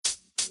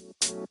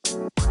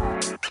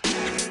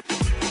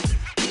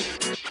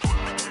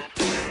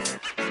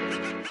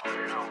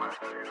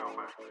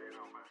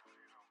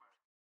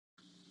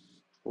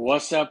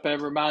What's up,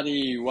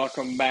 everybody?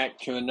 Welcome back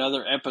to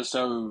another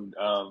episode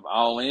of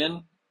All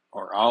In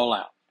or All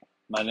Out.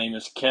 My name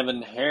is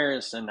Kevin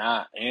Harris, and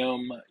I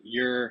am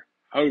your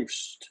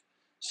host.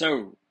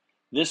 So,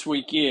 this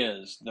week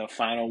is the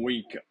final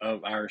week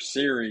of our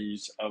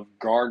series of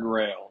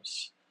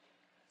guardrails.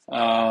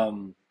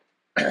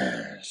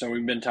 So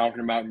we've been talking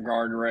about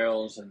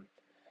guardrails and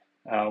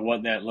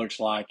what that looks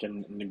like,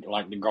 and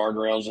like the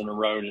guardrails in the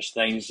road is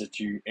things that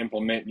you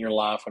implement in your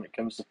life when it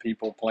comes to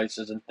people,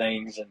 places, and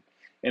things, and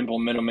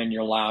implement them in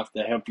your life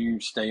to help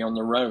you stay on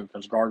the road,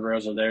 because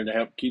guardrails are there to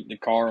help keep the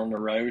car on the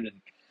road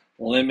and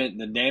limit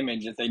the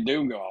damage if they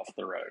do go off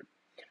the road.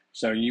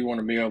 So you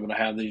want to be able to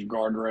have these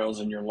guardrails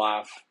in your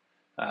life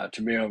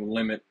to be able to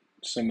limit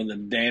some of the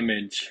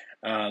damage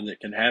that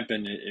can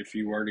happen if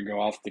you were to go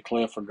off the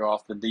cliff or go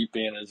off the deep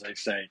end, as they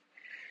say.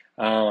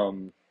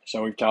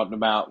 So we've talked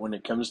about when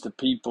it comes to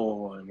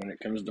people and when it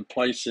comes to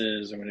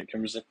places and when it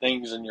comes to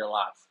things in your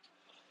life.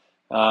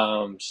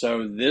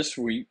 So this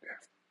week,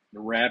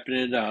 wrapping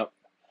it up,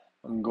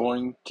 I'm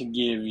going to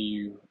give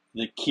you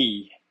the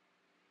key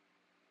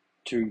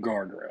to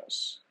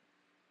guardrails,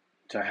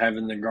 to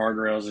having the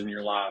guardrails in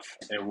your life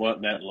and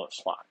what that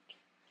looks like.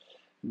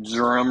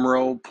 Drum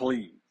roll,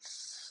 please.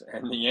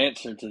 And the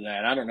answer to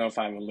that, I don't know if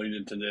I've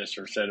alluded to this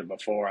or said it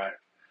before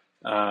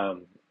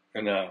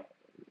in a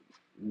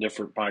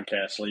different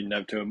podcasts leading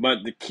up to it,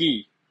 but the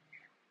key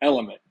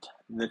element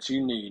that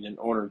you need in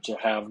order to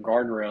have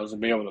guardrails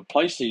and be able to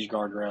place these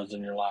guardrails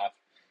in your life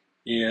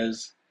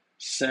is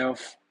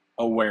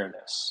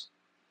self-awareness.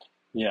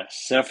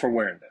 Yes,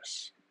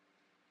 self-awareness.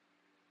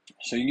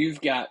 So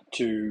you've got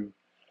to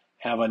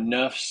have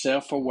enough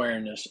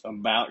self-awareness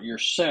about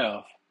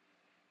yourself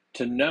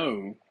to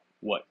know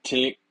what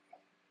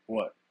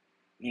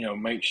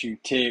makes you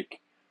tick,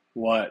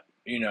 what,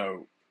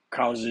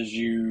 causes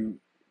you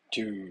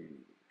to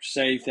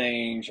say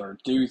things or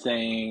do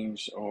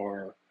things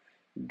or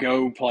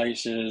go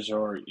places,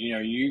 or,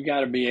 you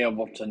got to be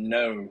able to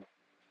know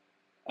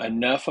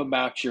enough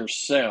about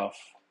yourself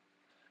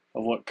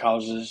of what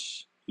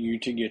causes you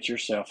to get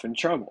yourself in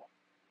trouble.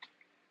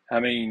 I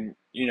mean,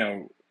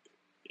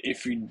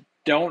 if you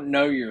don't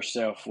know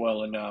yourself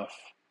well enough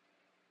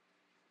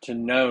to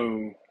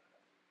know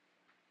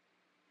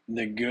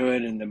the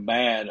good and the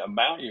bad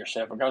about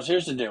yourself, because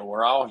here's the deal,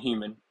 we're all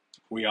human,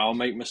 we all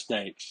make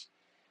mistakes,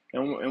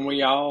 and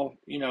we all,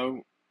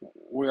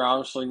 we're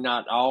obviously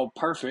not all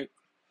perfect,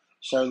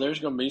 so there's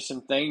going to be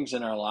some things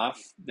in our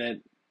life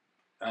that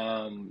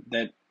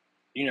that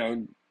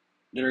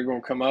are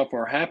going to come up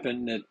or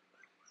happen that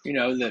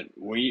that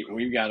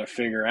we've got to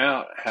figure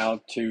out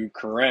how to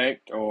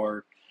correct,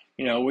 or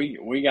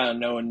we got to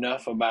know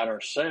enough about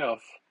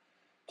ourselves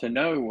to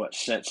know what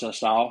sets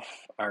us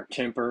off, our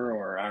temper,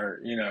 or our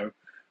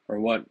or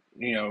what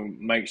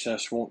makes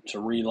us want to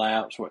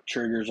relapse, what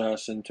triggers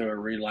us into a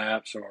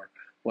relapse, or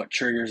what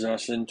triggers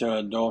us into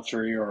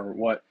adultery, or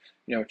what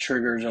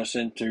triggers us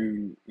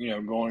into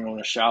going on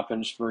a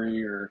shopping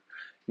spree, or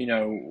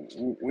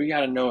we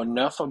got to know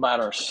enough about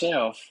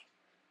ourselves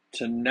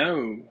to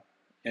know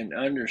and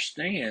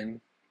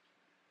understand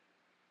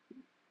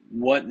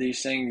what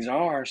these things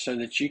are, so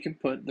that you can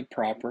put the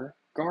proper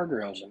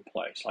guardrails in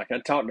place. Like I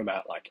talked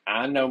about, like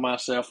I know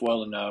myself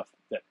well enough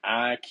that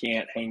I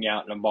can't hang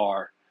out in a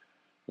bar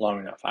long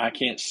enough. I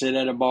can't sit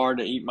at a bar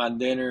to eat my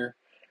dinner.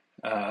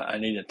 I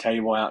need a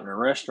table out in a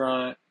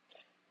restaurant,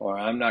 or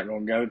I'm not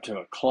going to go to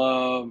a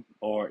club,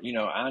 or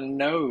I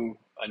know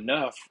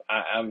enough.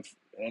 I've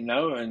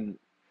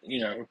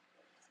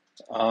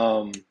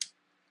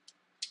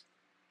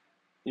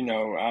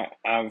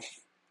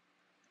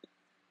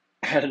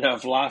had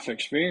enough life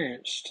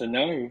experience to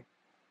know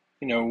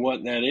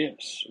what that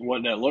is,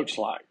 what that looks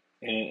like,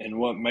 and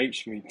what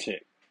makes me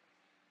tick.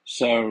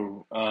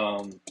 So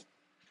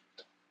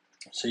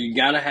so you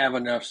got to have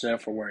enough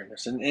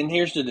self-awareness. And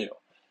here's the deal.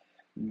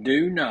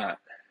 Do not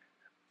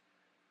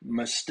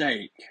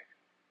mistake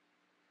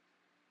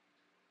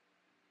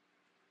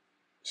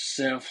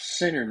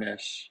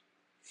self-centeredness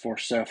for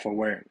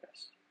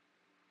self-awareness.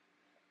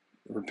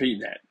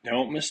 Repeat that.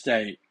 Don't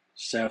mistake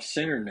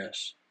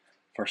self-centeredness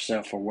for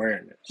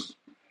self-awareness.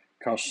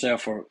 Because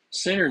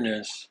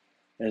self-centeredness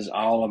is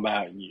all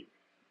about you.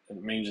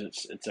 It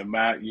means it's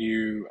about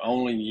you,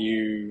 only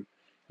you.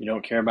 You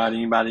don't care about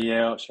anybody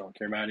else. You don't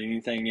care about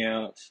anything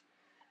else.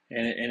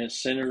 And it's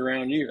centered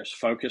around you. It's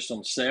focused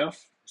on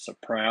self. It's a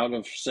proud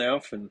of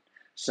self, and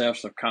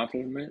self's a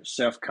compliment.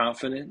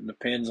 Self-confident,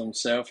 depends on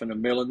self and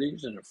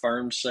abilities, and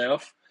affirms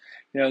self.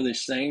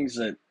 These things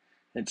that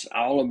it's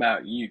all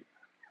about you.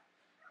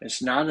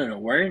 It's not an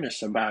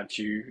awareness about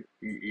you.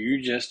 You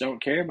just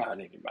don't care about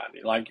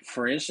anybody. Like,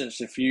 for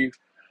instance, if you,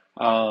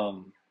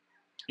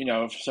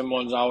 if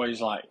someone's always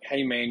like,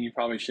 hey, man, you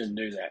probably shouldn't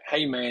do that.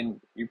 Hey,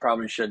 man, you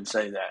probably shouldn't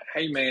say that.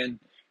 Hey, man,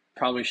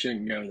 probably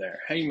shouldn't go there.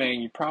 Hey,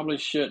 man, you probably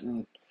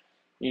shouldn't,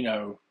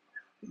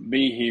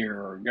 be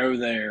here or go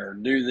there or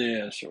do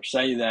this or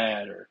say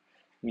that, or,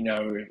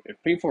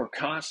 If people are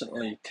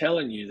constantly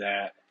telling you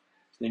that,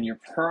 then you're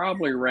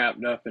probably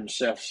wrapped up in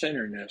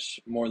self-centeredness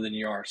more than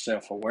you are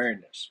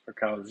self-awareness,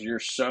 because you're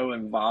so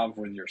involved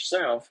with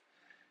yourself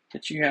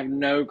that you have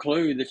no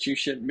clue that you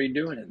shouldn't be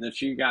doing it,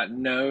 that you got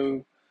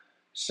no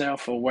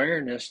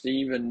self-awareness to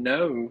even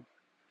know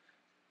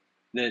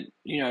that,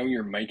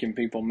 you're making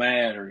people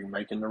mad, or you're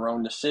making the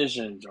wrong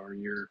decisions, or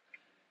you're,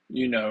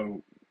 you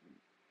know,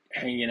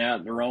 hanging out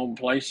in the wrong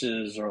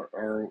places,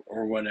 or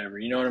whatever.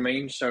 You know what I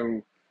mean?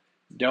 So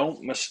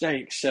don't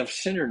mistake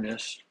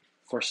self-centeredness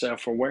for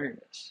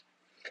self-awareness.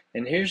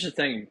 And here's the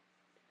thing,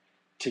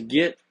 to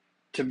get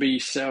to be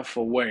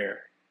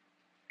self-aware,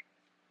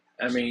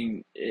 I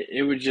mean,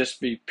 it would just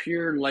be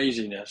pure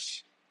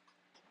laziness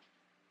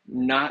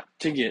not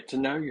to get to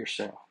know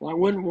yourself. Why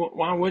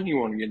wouldn't you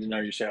want to get to know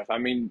yourself? I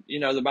mean,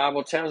 the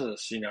Bible tells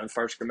us, the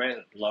first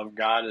commandment, love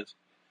God is,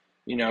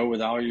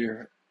 with all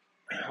your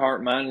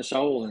heart, mind, and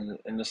soul,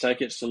 and the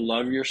second is to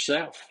love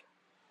yourself.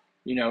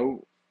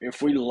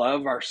 If we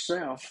love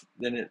ourselves,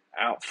 then it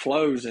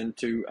outflows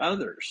into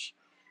others.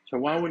 So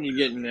why wouldn't you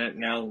get in that?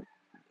 Now,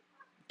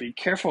 be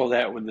careful of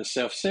that with the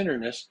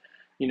self-centeredness.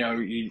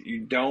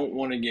 You don't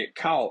want to get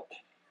caught,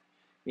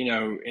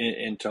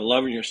 into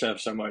loving yourself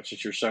so much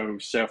that you're so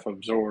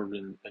self-absorbed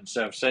and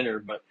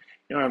self-centered. But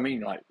you know what I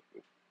mean? Like,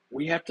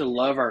 we have to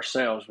love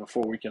ourselves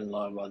before we can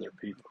love other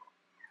people.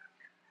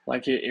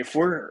 Like, if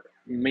we're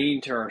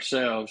mean to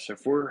ourselves,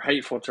 if we're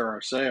hateful to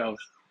ourselves,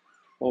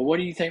 well, what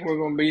do you think we're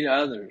going to be to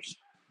others?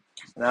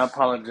 And I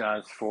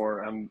apologize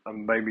I'm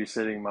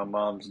babysitting my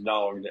mom's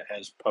dog that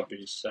has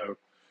puppies, so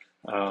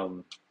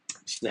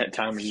it's that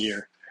time of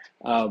year.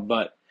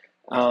 But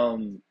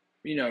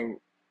you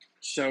know,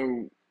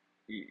 so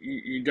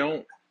you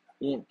don't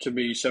want to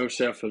be so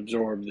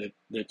self-absorbed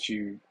that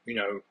you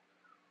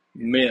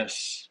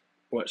miss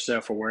what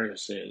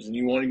self-awareness is, and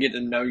you want to get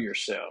to know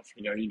yourself.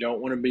 You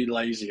don't want to be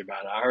lazy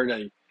about it. I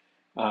heard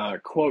a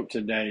quote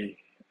today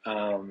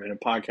in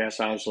a podcast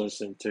I was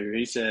listening to.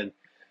 He said,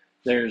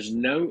 "There's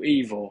no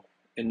evil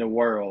in the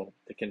world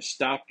that can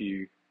stop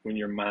you when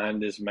your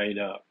mind is made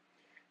up.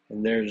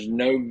 And there's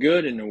no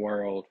good in the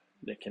world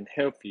that can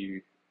help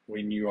you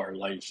when you are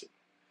lazy."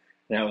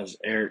 That was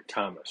Eric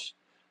Thomas,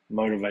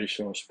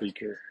 motivational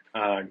speaker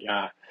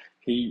guy.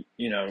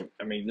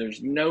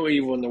 There's no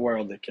evil in the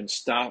world that can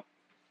stop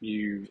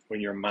you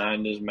when your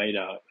mind is made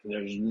up. And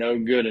there's no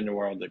good in the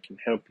world that can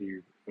help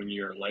you when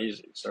you're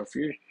lazy. So if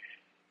you're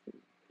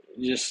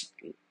just,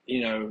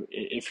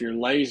 if you're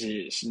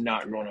lazy, it's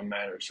not going to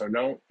matter. So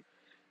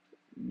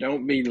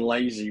don't be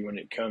lazy when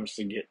it comes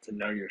to get to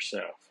know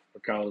yourself,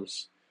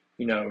 because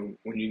when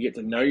you get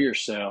to know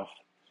yourself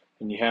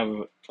and you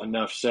have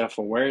enough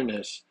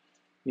self-awareness,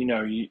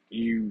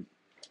 you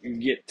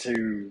get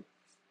to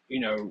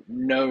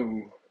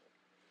know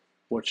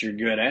what you're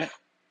good at,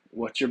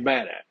 what you're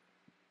bad at.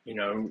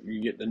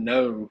 You get to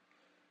know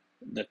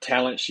the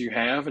talents you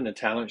have and the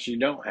talents you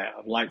don't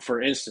have. Like,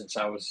 for instance,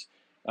 I was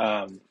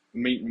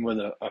meeting with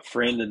a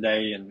friend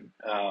today, and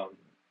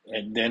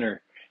at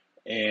dinner,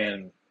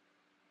 and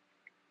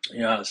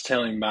I was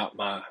telling him about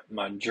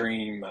my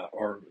dream,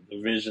 or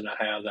the vision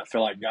I have that I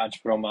feel like God's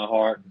put on my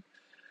heart, and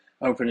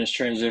open this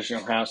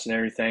transitional house and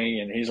everything.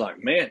 And he's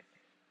like, "Man,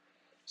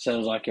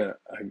 sounds like a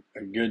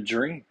good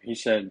dream." He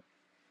said,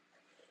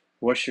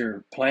 "What's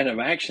your plan of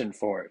action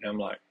for it?" And I'm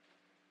like,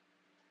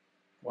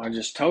 "Well, I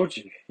just told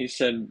you." He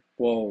said,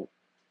 "Well,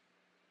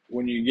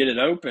 when you get it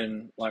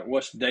open, like,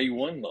 what's day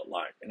one look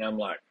like?" And I'm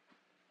like,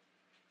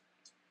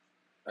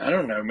 "I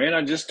don't know, man.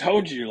 I just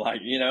told you,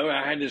 like,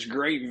 I had this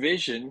great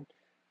vision,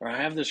 or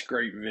I have this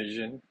great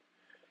vision."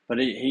 But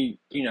he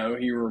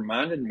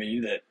reminded me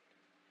that,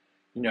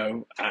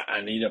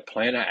 I need a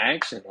plan of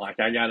action. Like,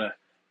 I got to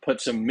put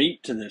some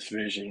meat to this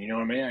vision. You know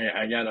what I mean?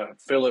 I got to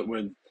fill it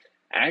with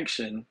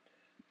action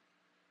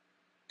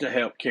to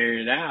help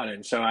carry it out.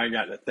 And so I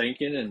got to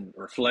thinking and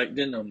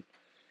reflecting on,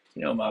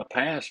 my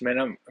past. Man,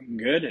 I'm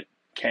good at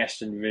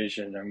casting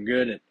vision. I'm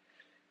good at,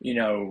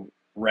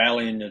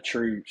 rallying the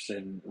troops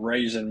and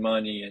raising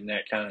money and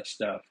that kind of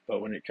stuff.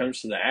 But when it comes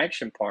to the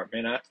action part,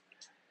 man,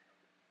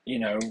 you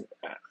know,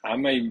 I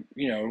may,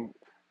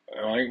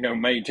 I ain't no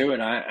made to it.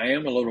 I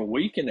am a little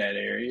weak in that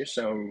area.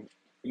 So,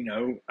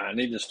 I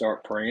need to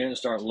start praying and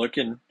start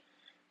looking,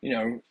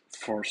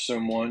 for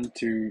someone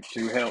to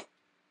help,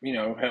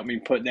 help me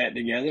put that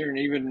together, and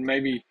even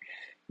maybe,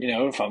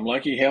 if I'm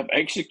lucky, help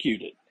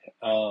execute it.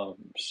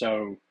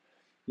 So,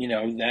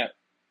 that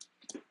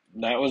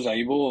was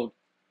able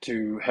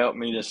to help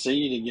me to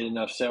see, to get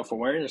enough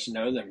self-awareness to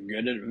know that I'm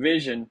good at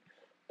vision,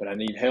 but I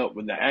need help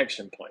with the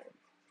action plan.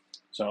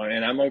 So,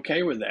 and I'm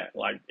okay with that.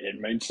 Like, it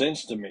made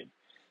sense to me.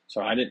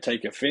 So I didn't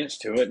take offense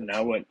to it, and I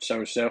wasn't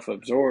so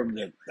self-absorbed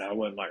that I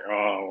wasn't like,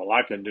 "Oh, well,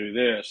 I can do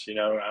this."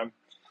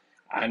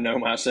 I know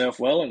myself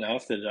well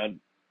enough that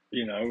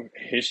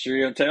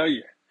history will tell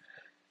you,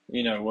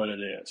 what it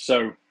is.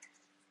 So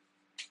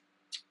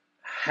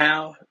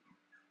how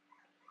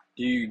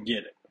do you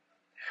get it?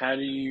 How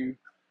do you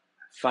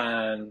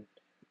find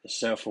the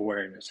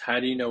self-awareness? How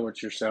do you know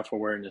what your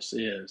self-awareness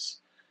is?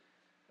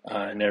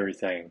 and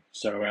everything.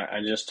 So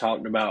I just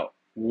talked about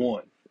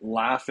one,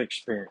 life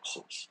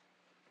experiences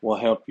will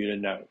help you to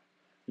know.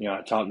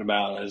 I talked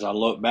about as I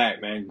look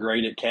back, man,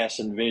 great at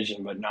casting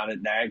vision, but not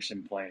at the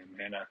action plan,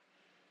 man.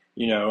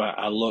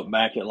 I look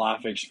back at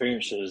life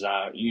experiences.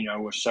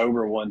 Was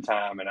sober one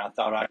time and I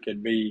thought I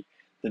could be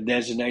the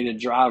designated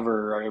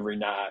driver every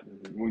night.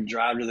 And we'd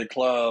drive to the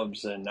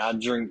clubs and I'd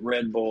drink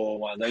Red Bull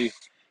while they,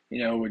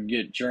 would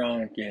get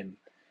drunk and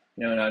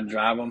I'd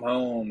drive them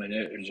home. And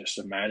it was just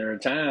a matter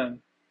of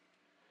time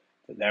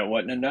that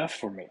wasn't enough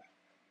for me.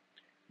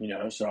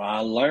 So I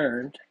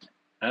learned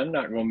I'm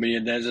not going to be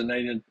a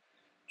designated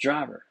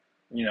driver.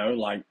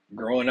 Like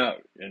growing up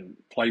and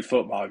play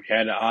football, if you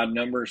had an odd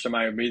number,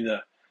 somebody would be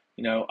the,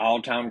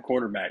 all-time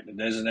quarterback, the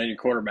designated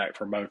quarterback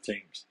for both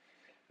teams.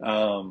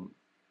 Um,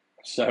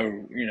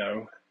 so,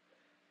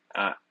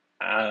 I,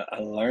 I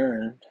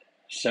learned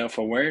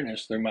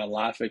self-awareness through my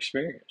life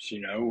experience.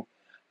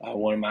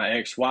 One of my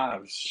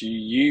ex-wives,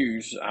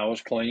 I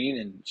was clean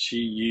and she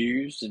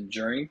used and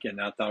drank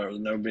and I thought it was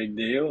no big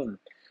deal.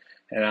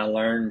 And I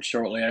learned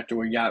shortly after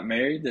we got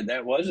married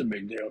that was a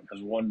big deal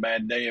because one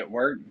bad day at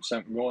work and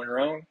something going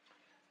wrong,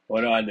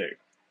 what do?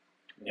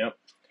 Yep.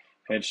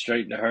 Head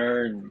straight to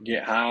her and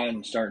get high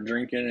and start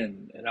drinking,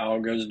 and it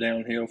all goes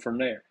downhill from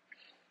there.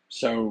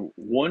 So,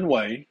 one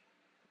way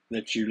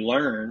that you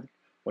learn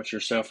what your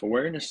self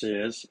awareness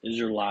is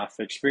your life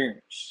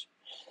experience.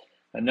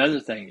 Another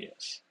thing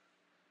is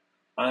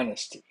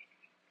honesty.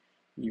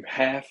 You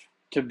have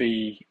to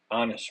be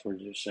honest with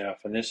yourself.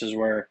 And this is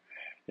where,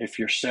 if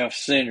you're self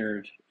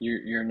centered,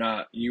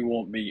 you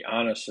won't be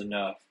honest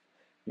enough.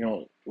 You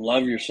don't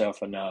love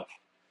yourself enough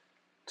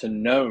to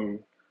know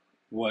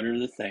what are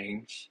the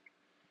things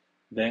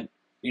that,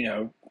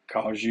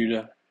 cause you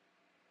to,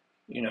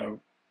 you know,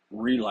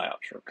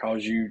 relapse or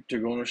cause you to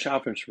go on a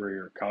shopping spree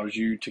or cause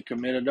you to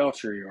commit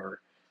adultery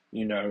or,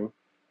 you know,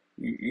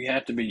 you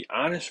have to be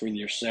honest with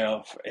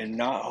yourself and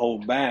not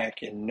hold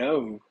back and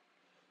know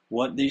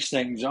what these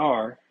things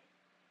are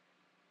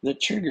that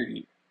trigger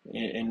you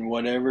and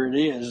whatever it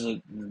is,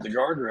 the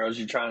guardrails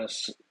you're trying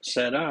to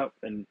set up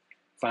and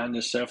find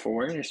this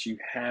self-awareness. You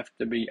have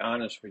to be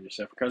honest with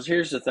yourself, because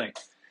here's the thing: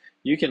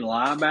 you can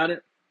lie about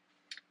it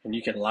and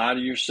you can lie to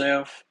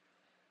yourself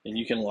and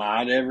you can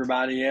lie to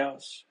everybody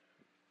else,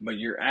 but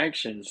your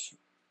actions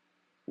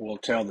will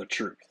tell the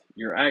truth.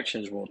 Your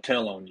actions will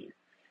tell on you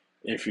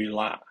if you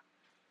lie.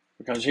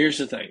 Because here's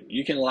the thing: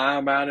 you can lie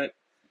about it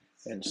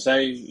and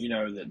say,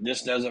 that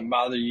this doesn't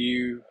bother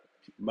you,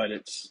 but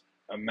it's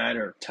a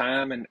matter of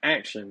time and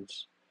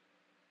actions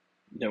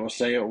that will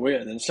say it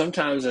with. And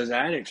sometimes as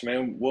addicts,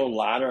 man, we'll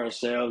lie to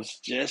ourselves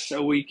just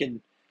so we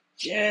can,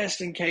 just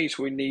in case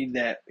we need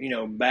that,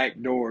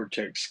 back door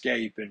to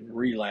escape and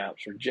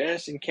relapse, or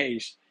just in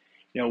case,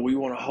 we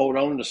want to hold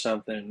on to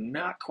something and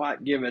not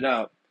quite give it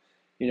up.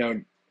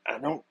 I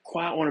don't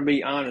quite want to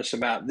be honest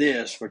about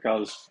this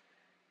because,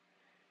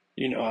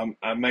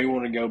 I may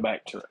want to go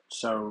back to it.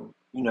 So,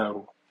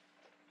 you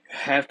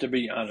have to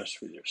be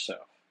honest with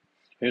yourself.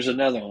 Here's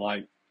another one.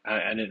 Like,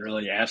 I didn't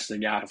really ask the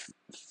guy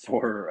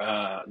for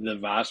the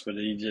advice, but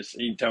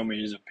he told me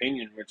his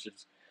opinion, which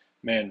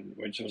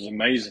was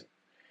amazing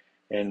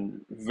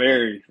and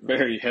very,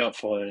 very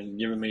helpful and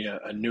giving me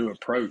a new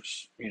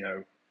approach,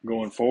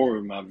 going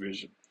forward with my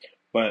vision.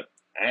 But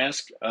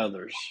ask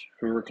others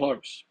who are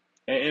close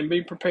and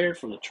be prepared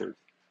for the truth.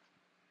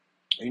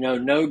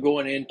 Know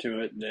going into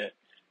it that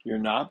you're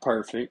not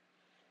perfect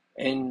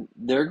and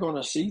they're going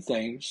to see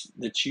things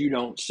that you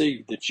don't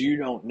see, that you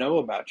don't know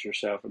about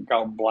yourself. It's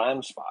called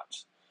blind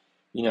spots.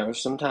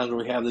 Sometimes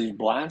we have these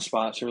blind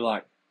spots. We're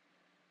like,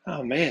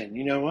 oh man,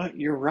 you know what?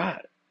 You're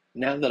right.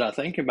 Now that I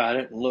think about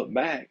it and look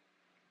back,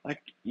 like,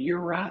 you're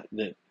right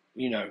that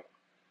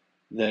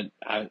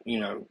I,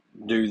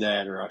 do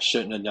that, or I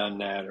shouldn't have done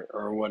that,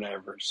 or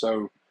whatever.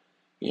 So,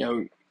 you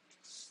know,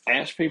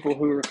 ask people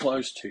who are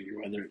close to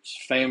you, whether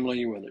it's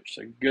family, whether it's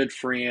a good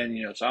friend.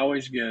 It's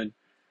always good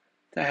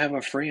to have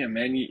a friend,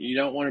 man. You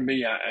don't want to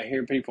be, I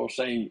hear people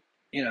say,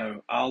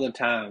 all the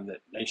time that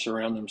they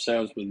surround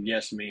themselves with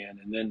yes men,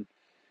 and then,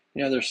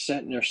 they're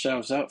setting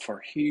themselves up for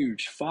a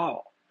huge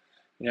fall.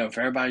 If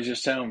everybody's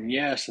just telling them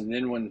yes, and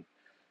then when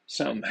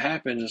something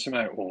happens and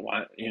somebody,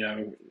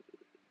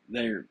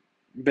 their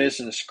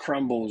business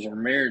crumbles or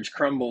marriage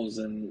crumbles,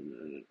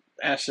 and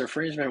ask their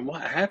friends, man,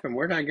 what happened?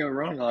 Where did I go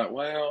wrong? They're like,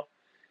 well,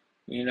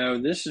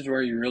 this is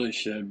where you really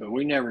should, but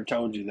we never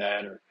told you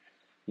that. Or,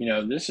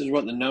 this is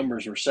what the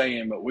numbers were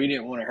saying, but we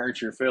didn't want to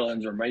hurt your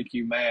feelings or make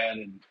you mad.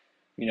 And,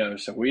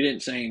 so we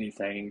didn't say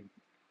anything.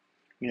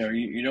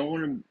 You don't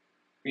want to,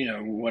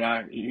 what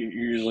I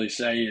usually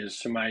say is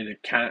somebody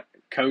to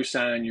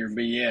co-sign your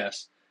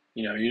BS.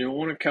 You don't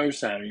want a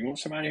co-signer. You want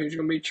somebody who's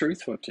going to be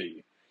truthful to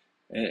you.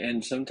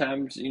 And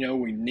sometimes,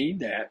 we need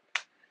that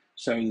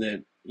so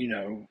that,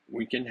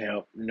 we can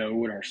help know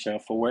what our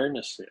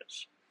self-awareness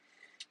is.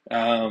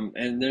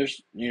 And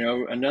there's,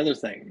 another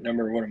thing,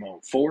 what am I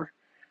on? 4,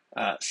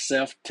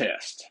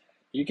 self-test.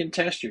 You can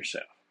test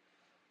yourself,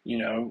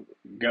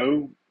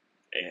 go,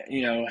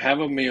 have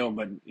a meal,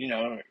 but,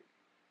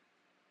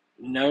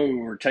 know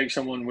or take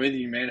someone with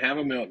you, man, have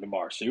a meal at the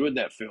bar. See what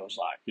that feels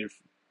like. If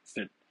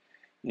it,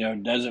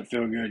 doesn't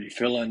feel good, you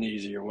feel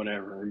uneasy or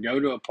whatever, or go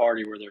to a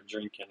party where they're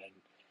drinking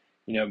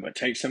and, but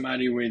take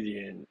somebody with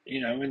you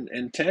and,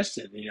 and test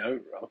it,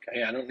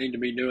 okay, I don't need to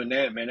be doing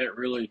that, man. That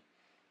really,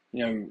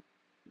 you know,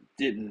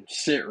 didn't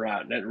sit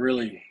right. That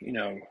really,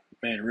 man,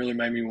 it really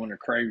made me want to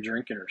crave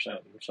drinking or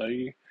something. So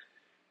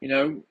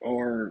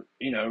or,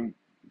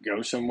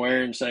 go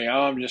somewhere and say,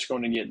 oh, I'm just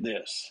going to get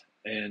this.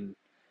 And,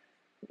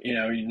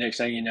 next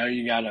thing you know,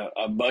 you got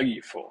a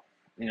buggy full.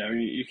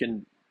 You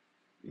can,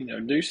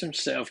 do some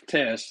self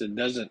tests that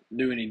doesn't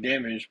do any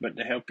damage, but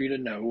to help you to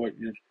know what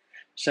your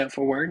self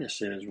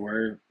awareness is,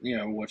 where,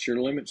 what your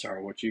limits are,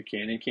 what you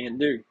can and can't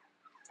do.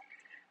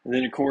 And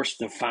then, of course,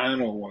 the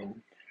final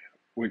one,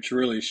 which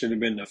really should have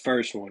been the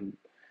first one,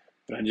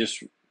 but I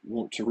just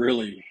want to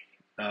really,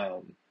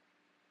 um,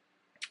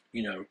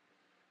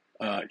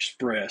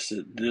 express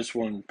that this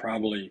one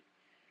probably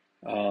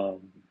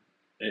um,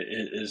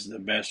 is the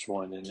best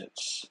one, and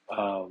it's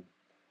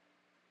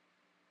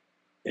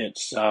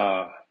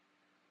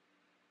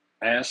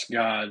ask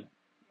God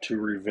to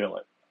reveal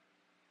it.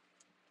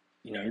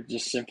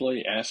 Just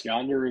simply ask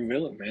God to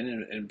reveal it,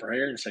 man, in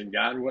prayer, and say,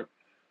 God,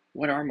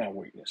 what are my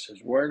weaknesses?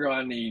 Where do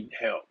I need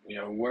help?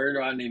 Where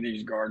do I need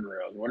these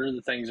guardrails? What are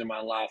the things in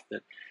my life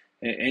that,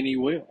 and He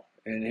will,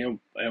 and He'll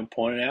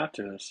point it out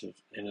to us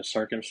in a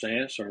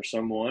circumstance or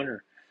someone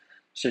or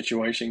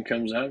situation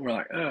comes up. And we're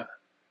like,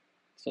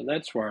 so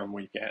that's where I'm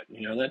weak at.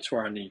 That's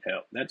where I need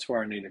help. That's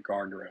where I need a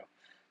guardrail.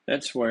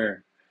 That's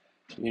where,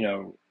 you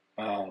know,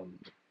 um,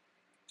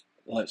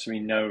 lets me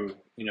know,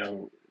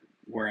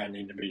 where I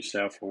need to be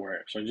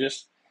self-aware. So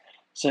just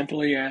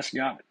simply ask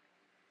God.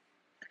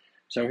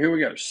 So here we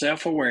go.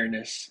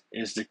 Self-awareness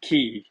is the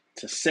key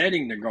to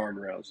setting the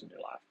guardrails in your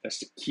life. That's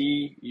the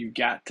key. You've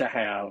got to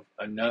have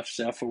enough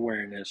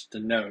self-awareness to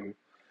know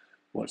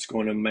what's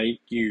going to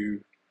make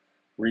you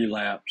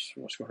relapse,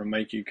 what's going to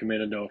make you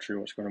commit adultery,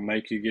 what's going to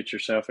make you get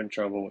yourself in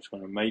trouble, what's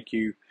going to make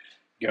you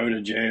go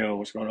to jail,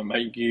 what's going to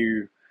make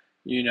you,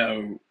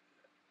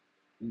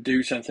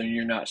 do something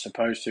you're not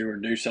supposed to or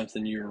do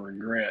something you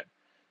regret.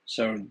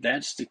 So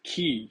that's the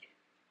key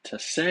to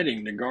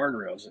setting the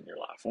guardrails in your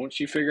life. Once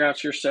you figure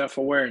out your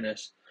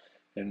self-awareness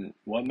and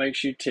what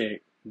makes you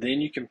tick, then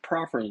you can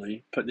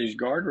properly put these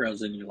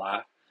guardrails in your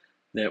life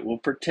that will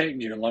protect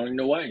you along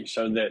the way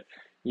so that,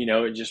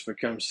 it just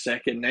becomes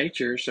second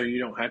nature so you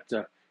don't have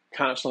to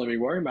constantly be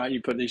worried about it.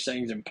 You put these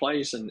things in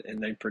place and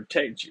they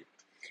protect you.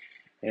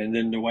 And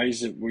then the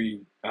ways that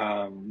we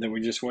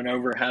just went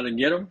over how to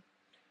get them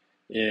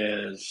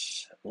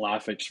is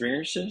life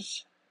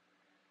experiences,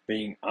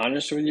 being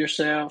honest with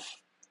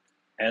yourself,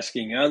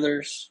 asking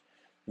others,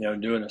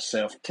 doing a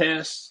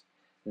self-test,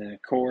 and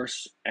of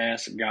course,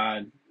 ask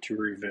God to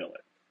reveal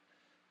it.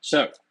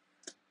 So,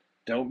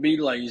 don't be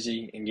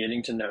lazy in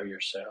getting to know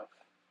yourself,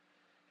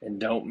 and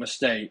don't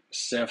mistake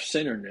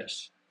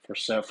self-centeredness for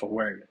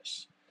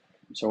self-awareness.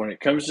 So when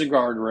it comes to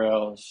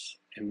guardrails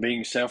and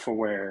being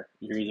self-aware,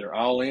 you're either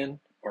all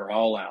in or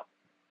all out.